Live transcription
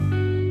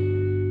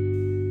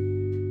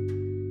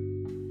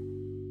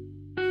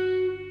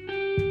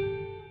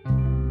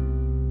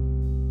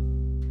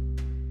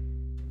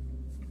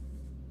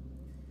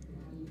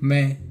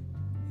मैं,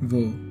 वो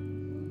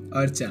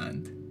और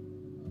चांद।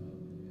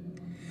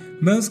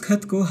 मैं उस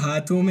खत को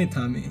हाथों में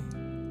थामे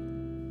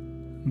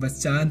बस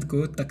चांद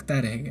को तकता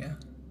रह गया।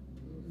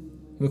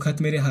 वो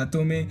खत मेरे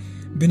हाथों में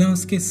बिना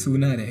उसके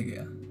सूना रह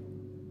गया।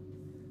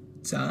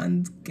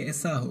 चांद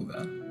कैसा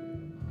होगा?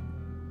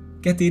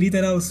 क्या तेरी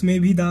तरह उसमें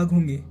भी दाग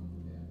होंगे?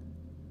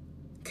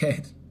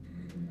 खैर,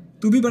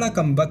 तू भी बड़ा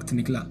कमबख्त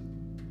निकला।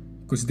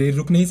 कुछ देर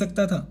रुक नहीं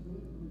सकता था?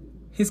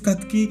 इस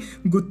खत की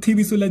गुत्थी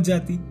भी सुलझ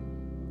जाती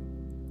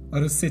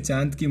और उससे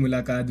चांद की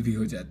मुलाकात भी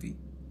हो जाती,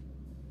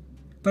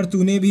 पर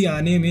तूने भी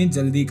आने में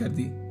जल्दी कर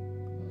दी।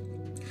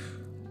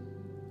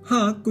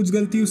 हाँ, कुछ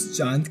गलती उस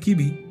चांद की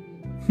भी,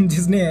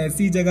 जिसने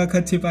ऐसी जगह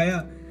खत छिपाया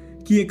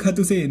कि ये खत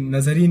उसे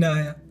नजर ही ना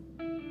आया।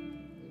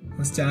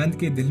 उस चांद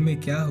के दिल में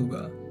क्या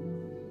होगा?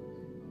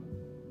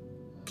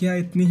 क्या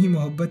इतनी ही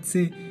मोहब्बत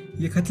से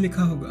ये खत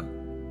लिखा होगा?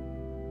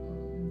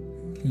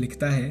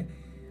 लिखता है,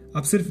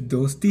 अब सिर्फ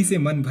दोस्ती से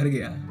मन भर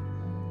गया,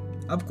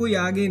 अब कोई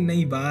आगे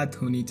नई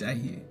बात होनी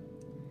चाहिए।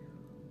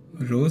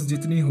 रोज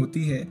जितनी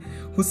होती है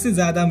उससे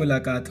ज्यादा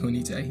मुलाकात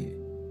होनी चाहिए।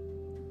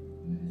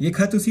 ये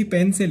खत उसी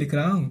पेन से लिख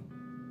रहा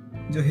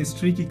हूं जो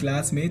हिस्ट्री की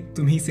क्लास में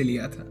तुम्ही से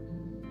लिया था।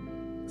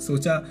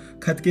 सोचा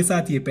खत के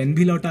साथ ये पेन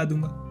भी लौटा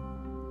दूंगा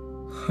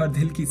और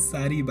दिल की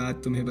सारी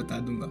बात तुम्हें बता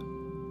दूंगा।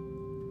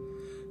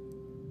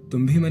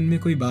 तुम भी मन में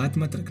कोई बात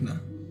मत रखना,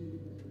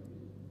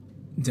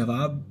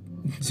 जवाब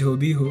जो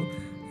भी हो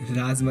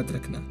राज मत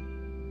रखना।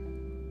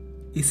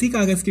 इसी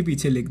कागज के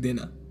पीछे लिख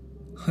देना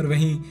और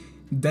वहीं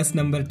 10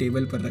 नंबर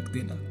टेबल पर रख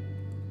देना।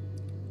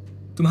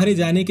 तुम्हारे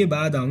जाने के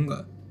बाद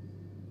आऊंगा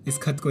इस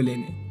खत को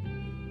लेने।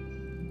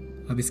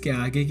 अब इसके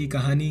आगे की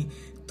कहानी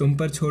तुम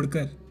पर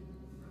छोड़कर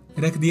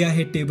रख दिया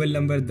है टेबल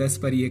नंबर 10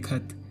 पर ये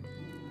खत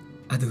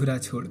अधूरा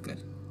छोड़कर।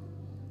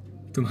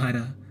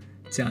 तुम्हारा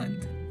चांद।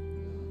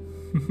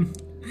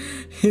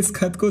 इस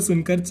खत को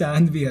सुनकर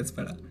चांद भी हंस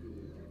पड़ा।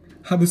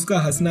 अब उसका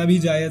हंसना भी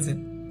जायज है।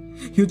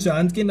 यूं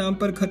चांद के नाम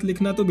पर खत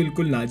लिखना तो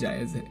बिल्कुल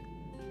नाजायज है।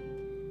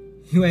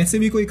 यूं ऐसे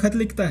भी कोई खत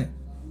लिखता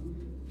है?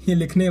 ये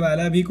लिखने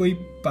वाला भी कोई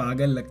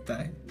पागल लगता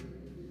है।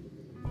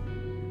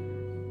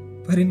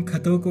 पर इन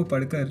खतों को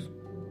पढ़कर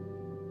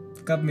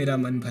कब मेरा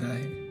मन भरा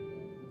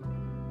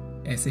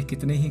है। ऐसे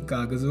कितने ही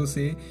कागजों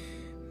से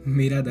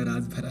मेरा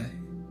दराज भरा है।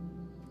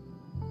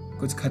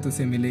 कुछ खत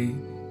उसे मिले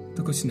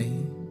तो कुछ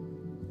नहीं,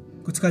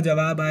 कुछ का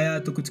जवाब आया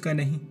तो कुछ का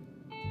नहीं।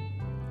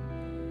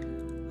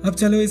 अब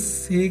चलो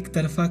इस एक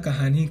तरफा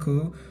कहानी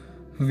को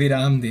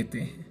विराम देते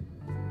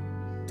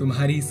हैं।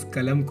 तुम्हारी इस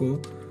कलम को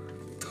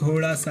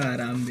थोड़ा सा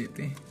आराम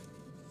देते हैं।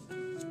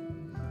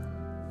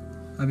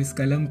 अब इस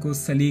कलम को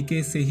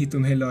सलीके से ही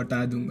तुम्हें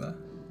लौटा दूंगा।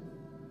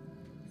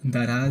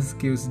 दराज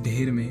के उस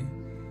ढेर में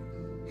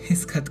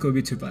इस खत को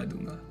भी छुपा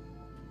दूंगा।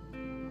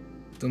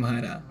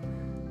 तुम्हारा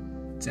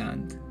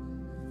चांद।